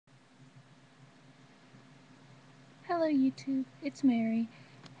Hello YouTube, it's Mary,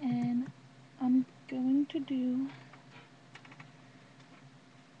 and I'm going to do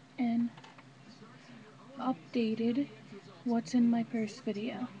an updated what's in my purse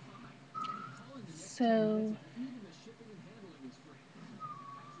video. So,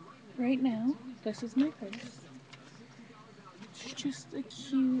 right now, this is my purse. It's just a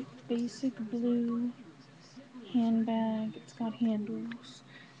cute, basic blue handbag. It's got handles.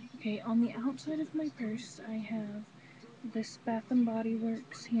 Okay, on the outside of my purse, I have this Bath & Body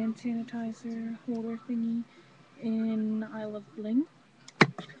Works hand sanitizer holder thingy in I Love Bling.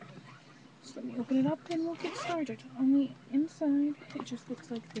 So let me open it up and we'll get started. On the inside, it just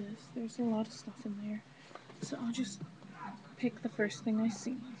looks like this. There's a lot of stuff in there. So I'll just pick the first thing I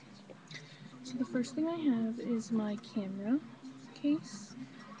see. So the first thing I have is my camera case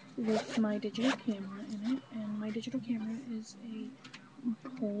with my digital camera in it. And my digital camera is a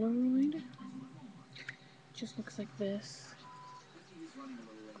Polaroid. Just looks like this.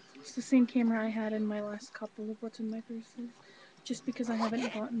 It's the same camera I had in my last couple of what's in my purses, just because I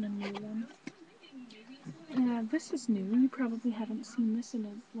haven't gotten a new one. This is new. You probably haven't seen this in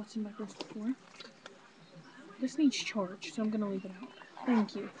a what's in my purse before. This needs charge, so I'm gonna leave it out.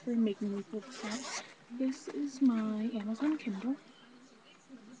 Thank you for making me pull this out. This is my Amazon Kindle,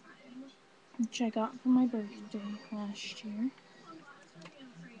 which I got for my birthday last year.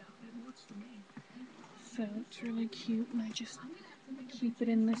 So it's really cute, and I just keep it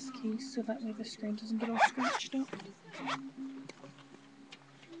in this case so that way the screen doesn't get all scratched up.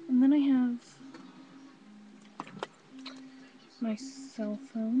 And then I have my cell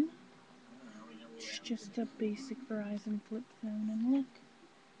phone. It's just a basic Verizon flip phone, and look.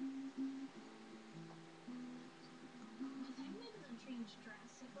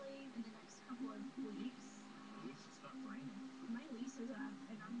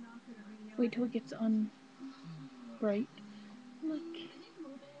 Wait till it gets bright. Look,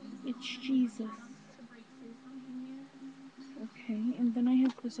 it's Jesus. Okay, and then I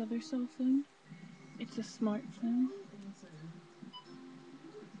have this other cell phone. It's a smartphone.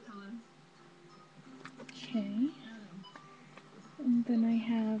 Okay. And then I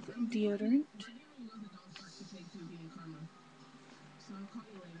have deodorant.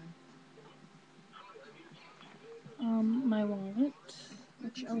 My wallet,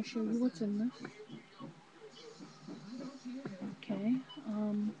 which I'll show you what's in this. Okay.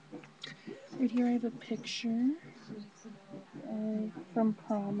 Right here I have a picture from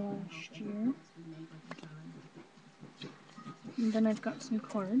prom last year. And then I've got some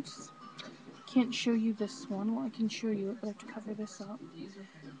cards. Can't show you this one. Well, I can show you it, but I have to cover this up.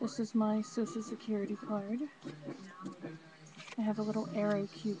 This is my Social Security card. I have a little arrow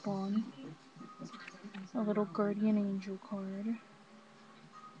coupon, a little Guardian Angel card,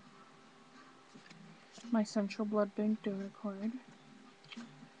 my Central Blood Bank donor card,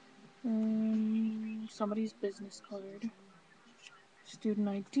 somebody's business card, student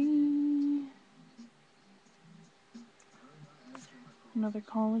ID, another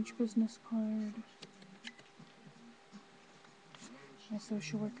college business card, my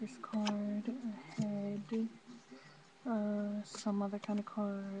social worker's card, a head, some other kind of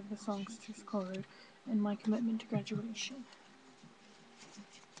card, the songster's card, and my commitment to graduation.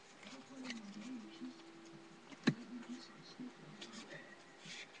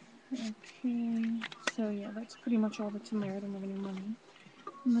 Okay, so yeah, that's pretty much all that's in there. I don't have any money.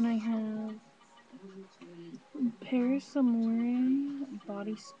 And then I have Paris Amore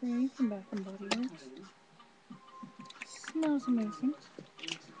body spray from Bath & Body Works. Smells amazing.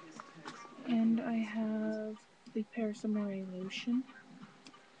 And I have the Paris Amore lotion.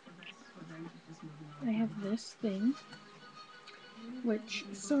 I have this thing, which,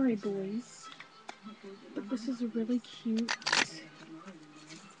 sorry boys, but this is a really cute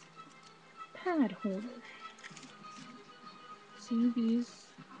pad holder. See these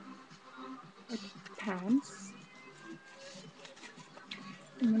pads?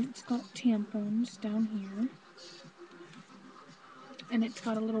 And then it's got tampons down here. And it's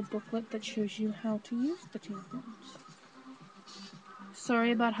got a little booklet that shows you how to use the tampons.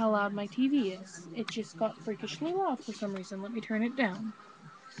 Sorry about how loud my TV is. It just got freakishly loud for some reason. Let me turn it down.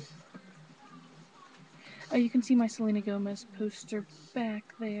 Oh, you can see my Selena Gomez poster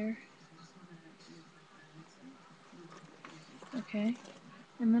back there. Okay.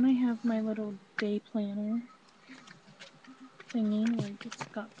 And then I have my little day planner thingy, like it's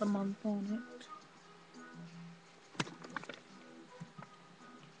got the month on it.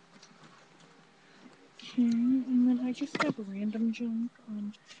 Okay, and then I just have random junk.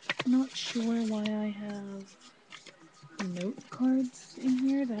 I'm not sure why I have note cards in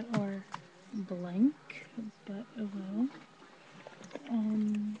here that are blank, but oh well.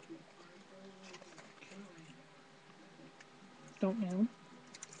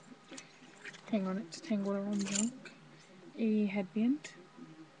 just tangled around junk. A headband.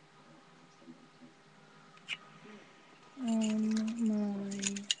 My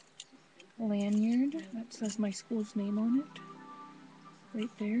lanyard that says my school's name on it. Right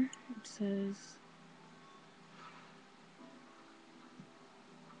there. It says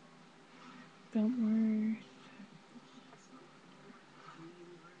Bentworth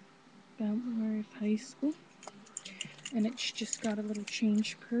High School. And it's just got a little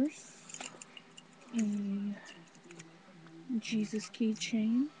change purse. A Jesus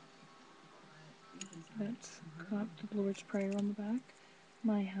keychain. That's got the Lord's Prayer on the back.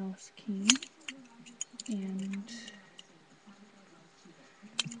 My house key. And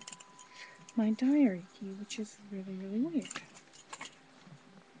my diary key, which is really, really weird.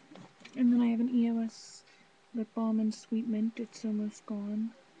 And then I have an EOS lip balm and sweet mint. It's almost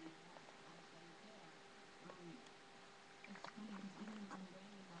gone.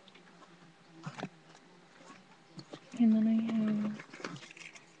 And then I have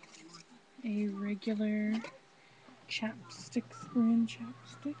a regular chapstick, brand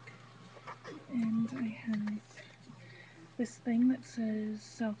chapstick. And I have this thing that says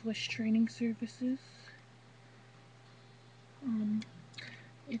Southwest Training Services.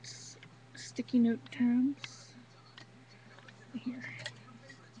 It's sticky note tabs. Here.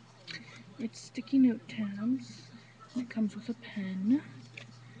 It's sticky note tabs. And it comes with a pen.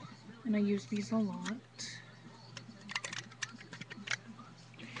 And I use these a lot.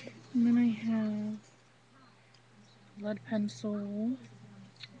 And then I have lead pencil,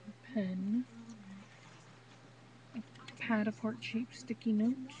 pen, a pad of heart-shaped sticky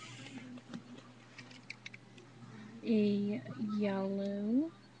notes, a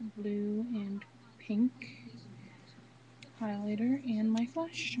yellow, blue, and pink highlighter, and my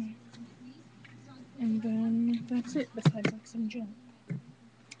flash drive. And then that's it, besides like some junk.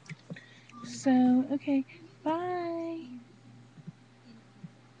 So, okay, bye!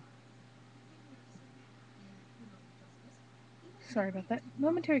 Sorry about that.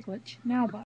 Momentary glitch. Now bye.